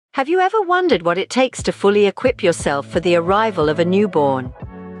Have you ever wondered what it takes to fully equip yourself for the arrival of a newborn?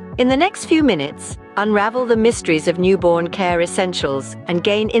 In the next few minutes, unravel the mysteries of newborn care essentials and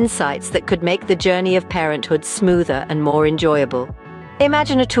gain insights that could make the journey of parenthood smoother and more enjoyable.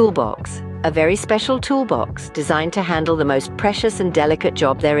 Imagine a toolbox, a very special toolbox designed to handle the most precious and delicate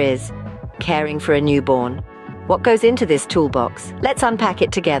job there is, caring for a newborn. What goes into this toolbox? Let's unpack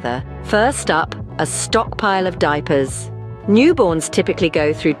it together. First up, a stockpile of diapers. Newborns typically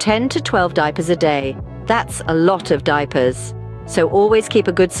go through 10 to 12 diapers a day. That's a lot of diapers. So always keep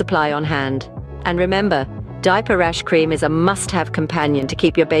a good supply on hand. And remember, diaper rash cream is a must-have companion to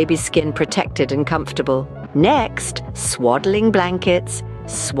keep your baby's skin protected and comfortable. Next, swaddling blankets.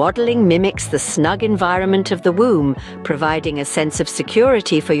 Swaddling mimics the snug environment of the womb, providing a sense of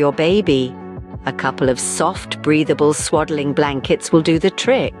security for your baby. A couple of soft, breathable swaddling blankets will do the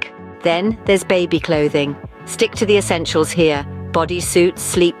trick. Then there's baby clothing. Stick to the essentials here: bodysuits,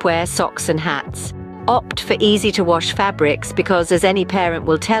 sleepwear, socks and hats. Opt for easy-to-wash fabrics because, as any parent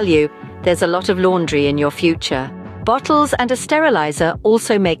will tell you, there's a lot of laundry in your future. Bottles and a sterilizer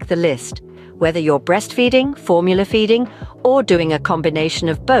also make the list. Whether you're breastfeeding, formula feeding, or doing a combination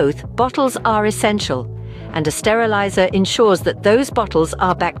of both, bottles are essential. And a sterilizer ensures that those bottles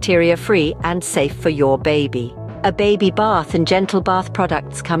are bacteria-free and safe for your baby. A baby bath and gentle bath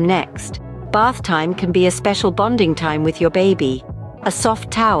products come next. Bath time can be a special bonding time with your baby. A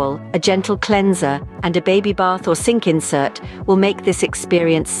soft towel, a gentle cleanser, and a baby bath or sink insert will make this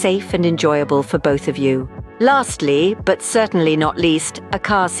experience safe and enjoyable for both of you. Lastly, but certainly not least, a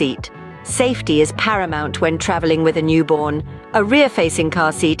car seat. Safety is paramount when traveling with a newborn. A rear-facing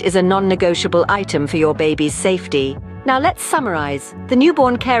car seat is a non-negotiable item for your baby's safety. Now let's summarize. The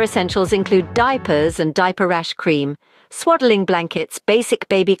newborn care essentials include diapers and diaper rash cream, swaddling blankets, basic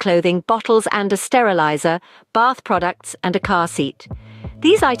baby clothing, bottles and a sterilizer, bath products and a car seat.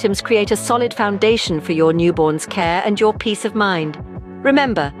 These items create a solid foundation for your newborn's care and your peace of mind.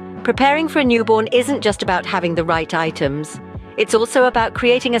 Remember, preparing for a newborn isn't just about having the right items. It's also about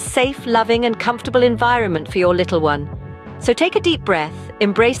creating a safe, loving and comfortable environment for your little one. So take a deep breath,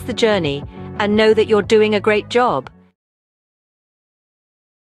 embrace the journey, and know that you're doing a great job.